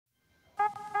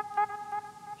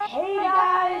Hey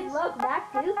guys, welcome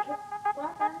back to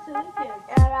Rock on Silly Kids.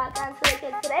 Rock on Silly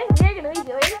Kids. Today we are going to be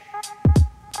doing,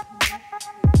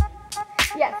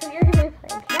 so we are going to be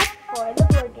playing Connect 4, the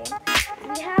board game. So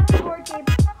we have the board game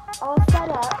all set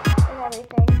up and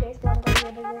everything. Jace, do you want to go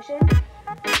to your position?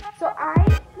 So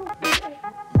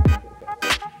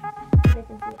they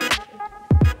can see it.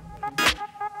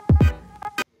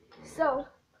 So,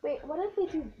 wait, what if we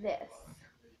do this?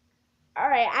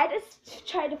 Alright, I just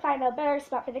tried to find a better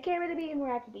spot for the camera to be and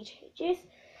where I could be Jace.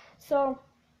 So,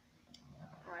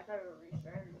 I thought we were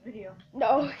restarting the video.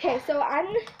 no, okay, so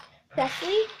I'm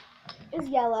Presley is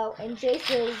yellow and Jace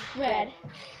is red.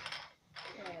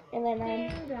 And then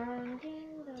I'm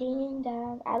ding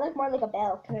dong. I look more like a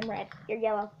bell because I'm red. You're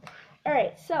yellow.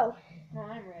 Alright, so No,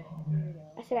 I'm red.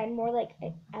 I said I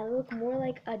look more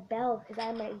like a bell because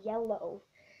I'm a yellow.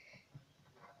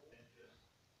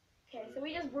 Okay, so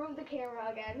we just moved the camera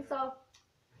again. So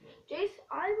Jace,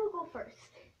 I will go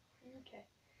first. Okay.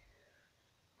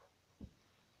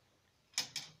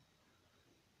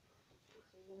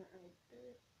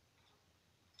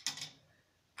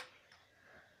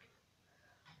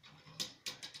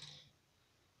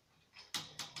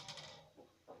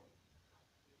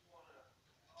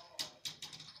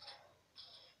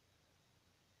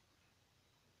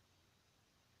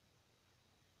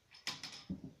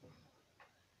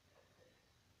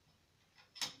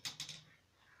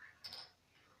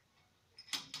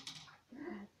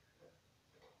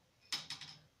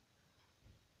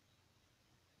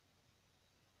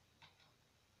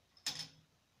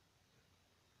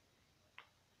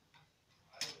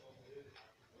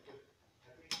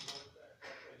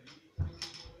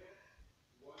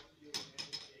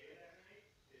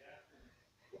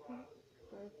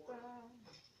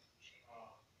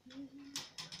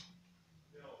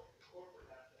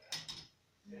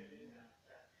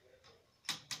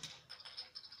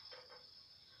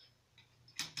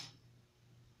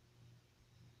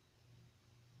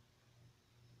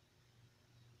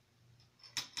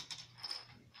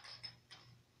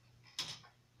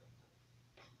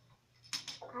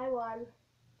 I won.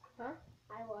 Huh?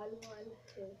 I won. 1,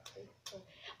 2, 3, 4.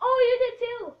 Oh, you did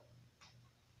too.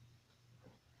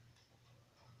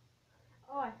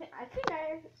 Oh, I think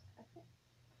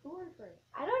who won first?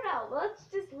 I don't know. Let's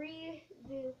just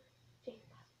redo.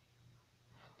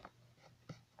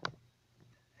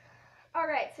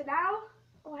 Alright, so now,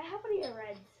 I have one of your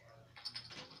reds.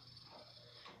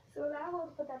 So now we'll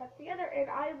put that back together and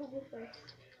I will go first.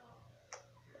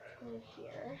 Let's go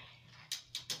here.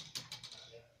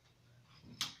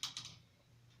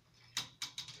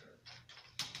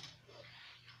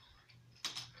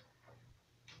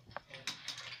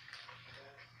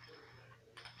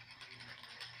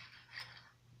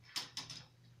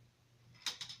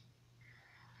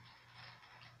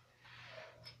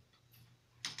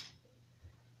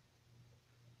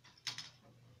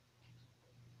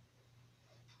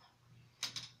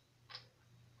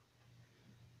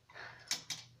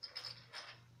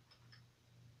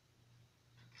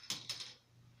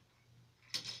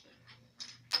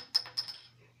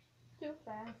 Too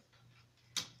fast.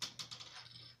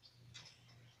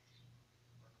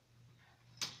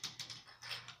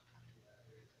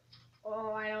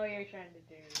 Oh, I know what you're trying to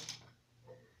do.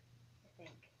 I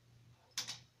think.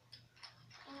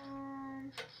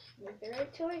 Make the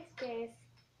right choice, Jace.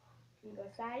 You can go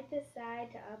side to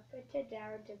side, to up to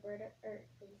down, to vertical, or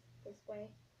this way.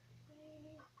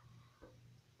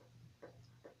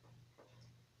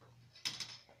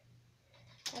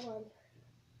 Come on.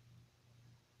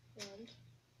 1,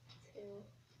 2,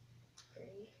 3,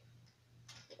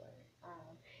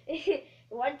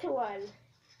 4. 1 to 1.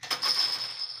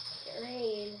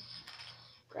 Rain.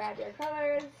 Grab your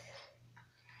colors.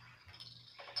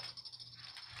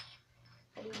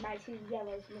 I need my 2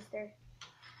 yellows, mister.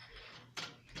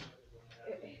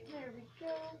 There we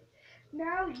go.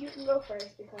 Now you can go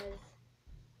first because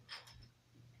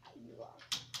you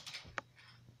lost.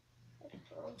 Let's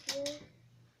go here.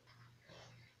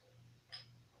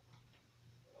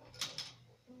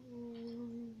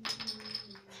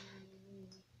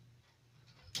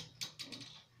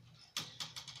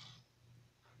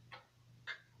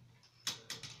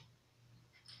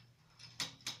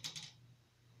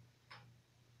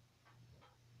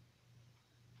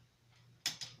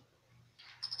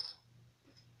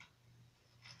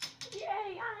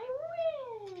 Yay, I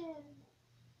win!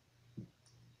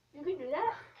 You can do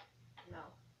that? No.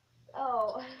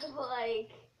 Oh, but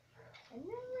like, I never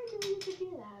knew you could do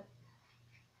that.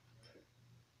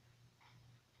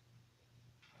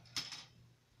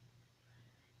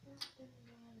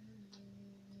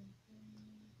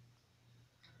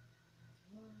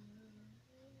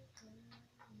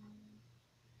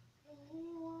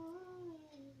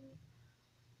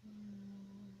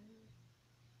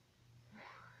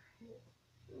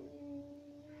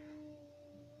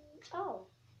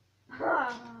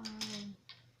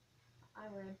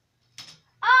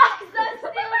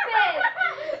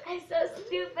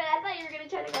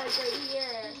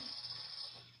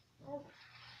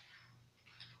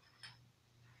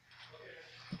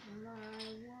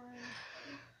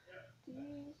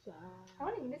 How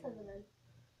many minutes has it been?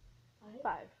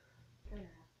 5.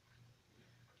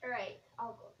 Alright,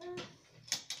 I'll go first.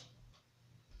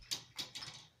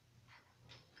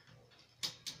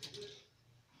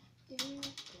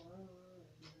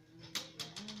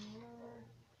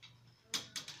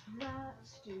 Not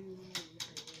stupid.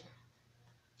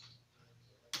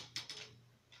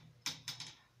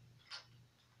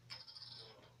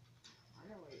 I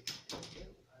know what you're trying to do.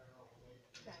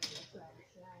 Slide.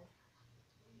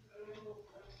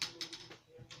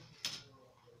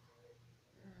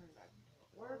 That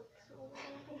works.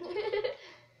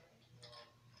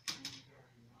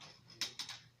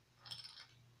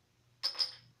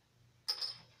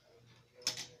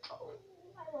 Oh,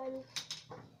 I won.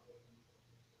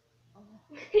 Oh.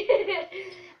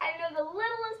 I know the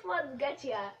littlest ones get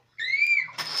ya.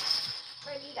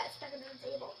 Like you got stuck under the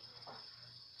table.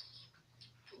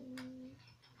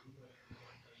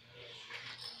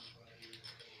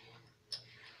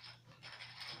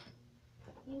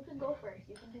 You can go first.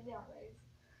 You can do the honors.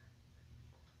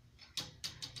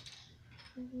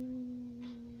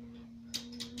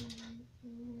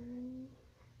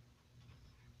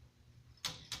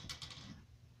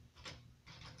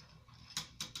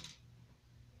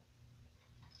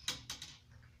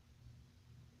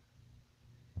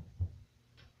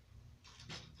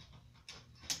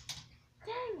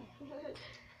 Dang it.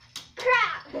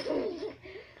 Crap!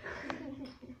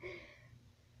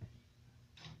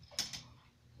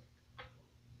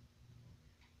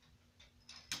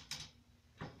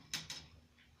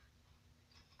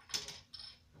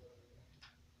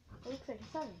 Looks like a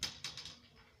 7.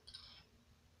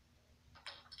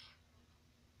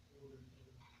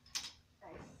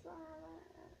 Nice.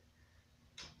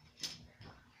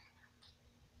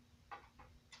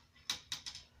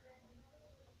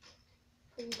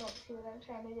 Please don't see what I'm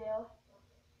trying to do.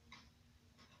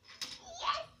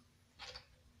 Yes!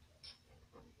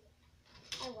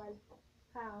 I won.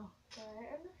 How?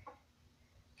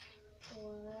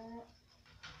 What?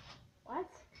 What?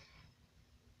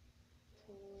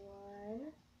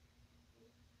 1,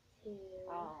 2,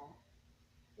 Oh.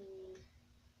 3.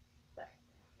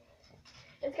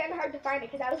 It's kind of hard to find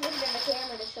it because I was looking at the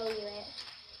camera to show you it.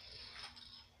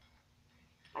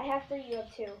 I have 3, you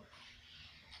have 2.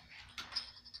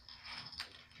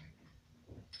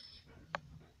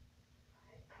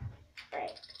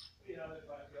 Right.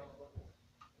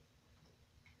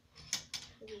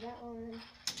 So do that one.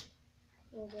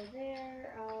 We'll go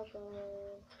there. I'll go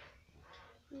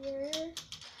here.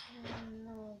 And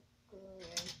I'll go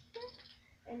right there.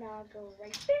 And I'll go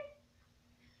right there.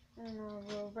 And I'll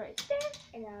go right there.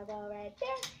 And I'll go right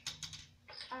there.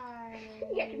 I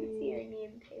can see your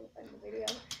name table in the video.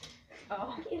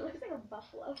 Oh. It looks like a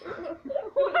buffalo.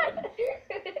 What? I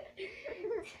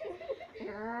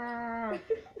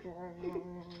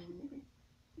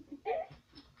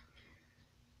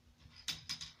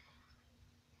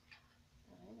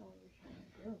know what you're trying to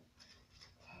do.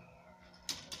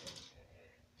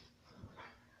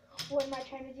 What am I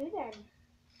trying to do then?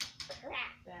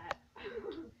 Crap. That.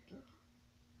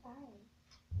 Fine.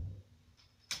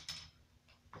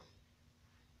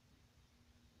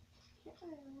 Can't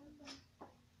really remember.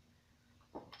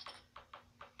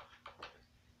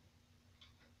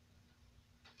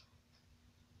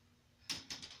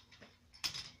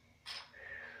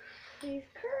 Please,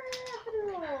 crap.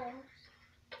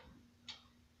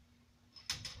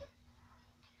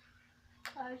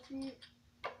 See.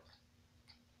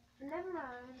 Never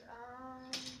mind.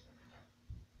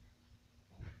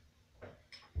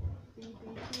 Beep,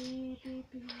 beep, beep, beep,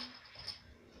 beep.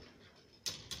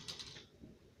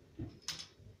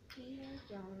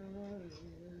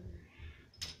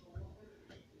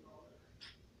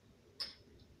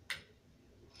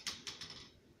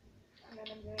 I know what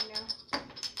I'm doing now.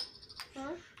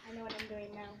 Huh? I know what I'm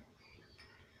doing now.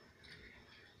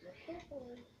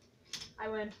 I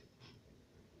win.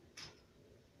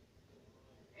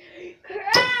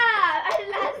 Crap! I did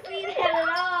not see that at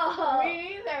all.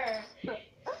 Me neither.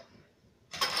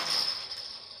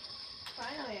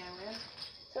 Finally, I win.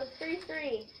 So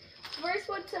 3-3. First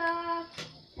one to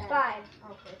 5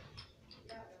 Okay.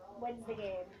 wins the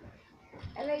game.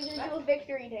 And then you do a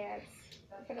victory dance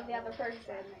in front of the other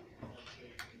person.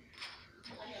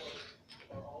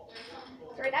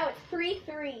 So right now it's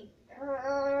 3-3.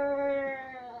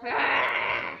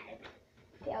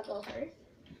 Okay, I'll go first.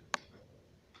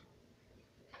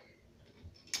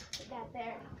 Put that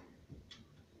there.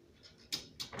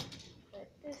 Put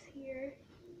this here.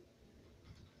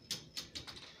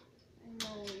 I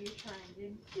know what you're trying to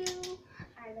do.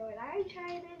 I know what I'm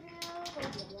trying to do.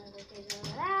 Maybe you'll never figure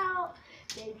it out.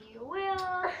 Maybe you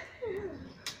will.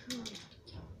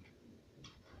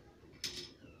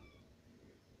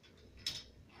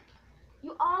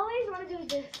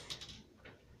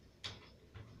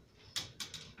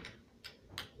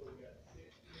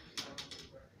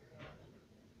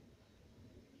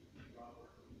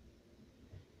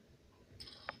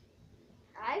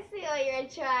 see what you're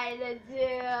trying to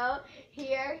do.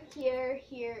 Here, here,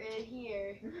 here, and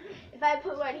here. If I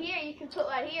put one here, you can put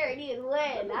one here and you can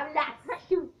win. I'm not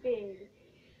stupid.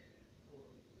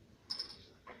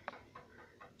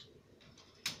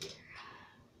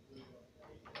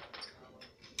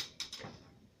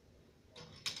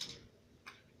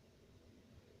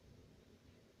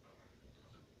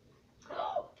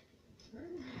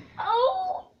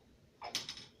 Oh!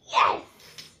 Yes!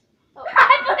 Oh,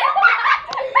 I put it in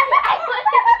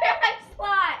the wrong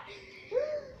slot.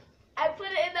 I put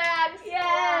it in the wrong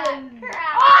slot.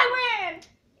 Crap. Oh, I win!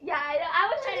 Yeah, I know. I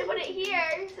was trying to put it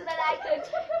here so that I could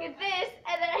get this,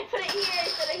 and then I put it here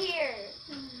instead of here.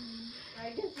 I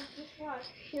guess it's just fun.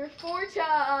 You're 4-3,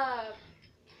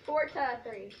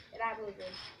 and I'm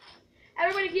losing.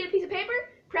 Everybody get a piece of paper.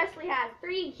 Presley has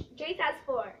 3. Jace has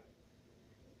 4.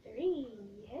 3.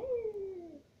 Yeah.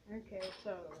 Okay,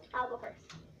 so. I'll go first.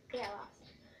 Okay, I lost.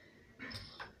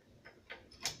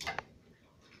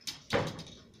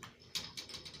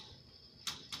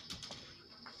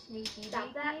 Sneaky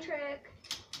Stop that beaky. trick.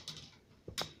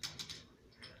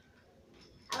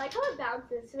 I like how it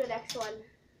bounces to the next one.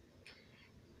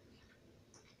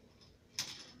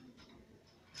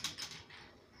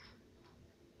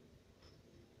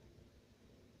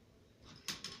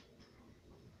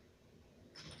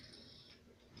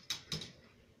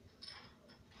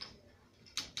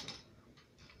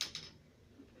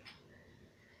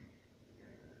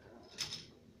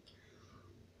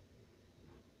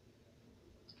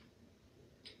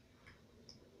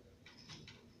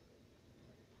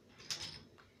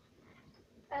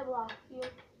 I blocked you.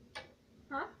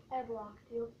 Huh? I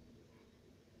blocked you.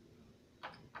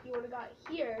 You would have got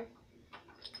here,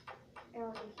 and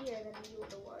over here, then you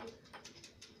would have won.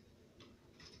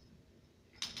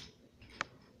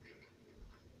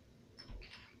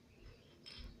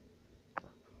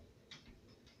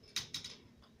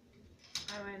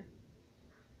 I win.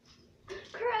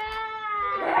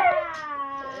 Crap!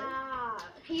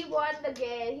 He won the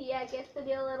game. He gets to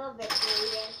do a little victory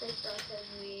dance in front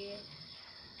of me.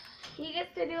 He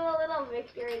gets to do a little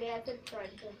victory dance in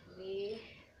front of me.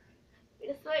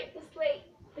 Just wait, just wait.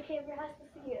 The camera has to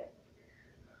see it.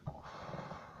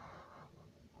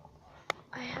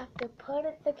 I have to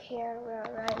put the camera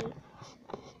right here.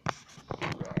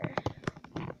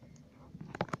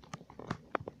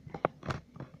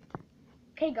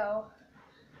 Okay, go.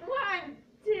 1,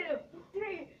 2,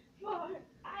 3, 4.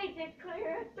 I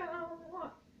declare the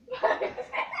war.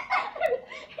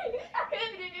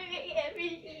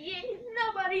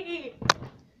 Nobody did.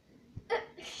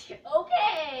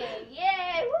 Okay,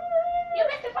 yay, woo! You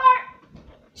missed the part!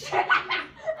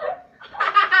 I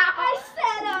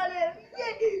sat on him!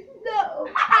 Yay, no!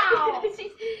 Ow.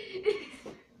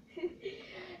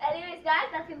 Anyways, guys,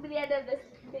 that's going to be the end of this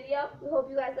video. We hope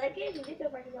you guys like it. If you did,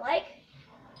 don't forget to like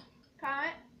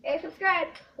Comment. and subscribe.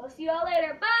 We'll see you all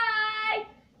later. Bye!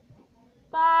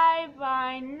 Bye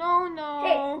bye. No, no.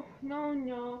 Hey. No,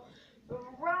 no.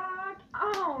 Rock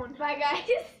on. Bye,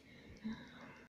 guys.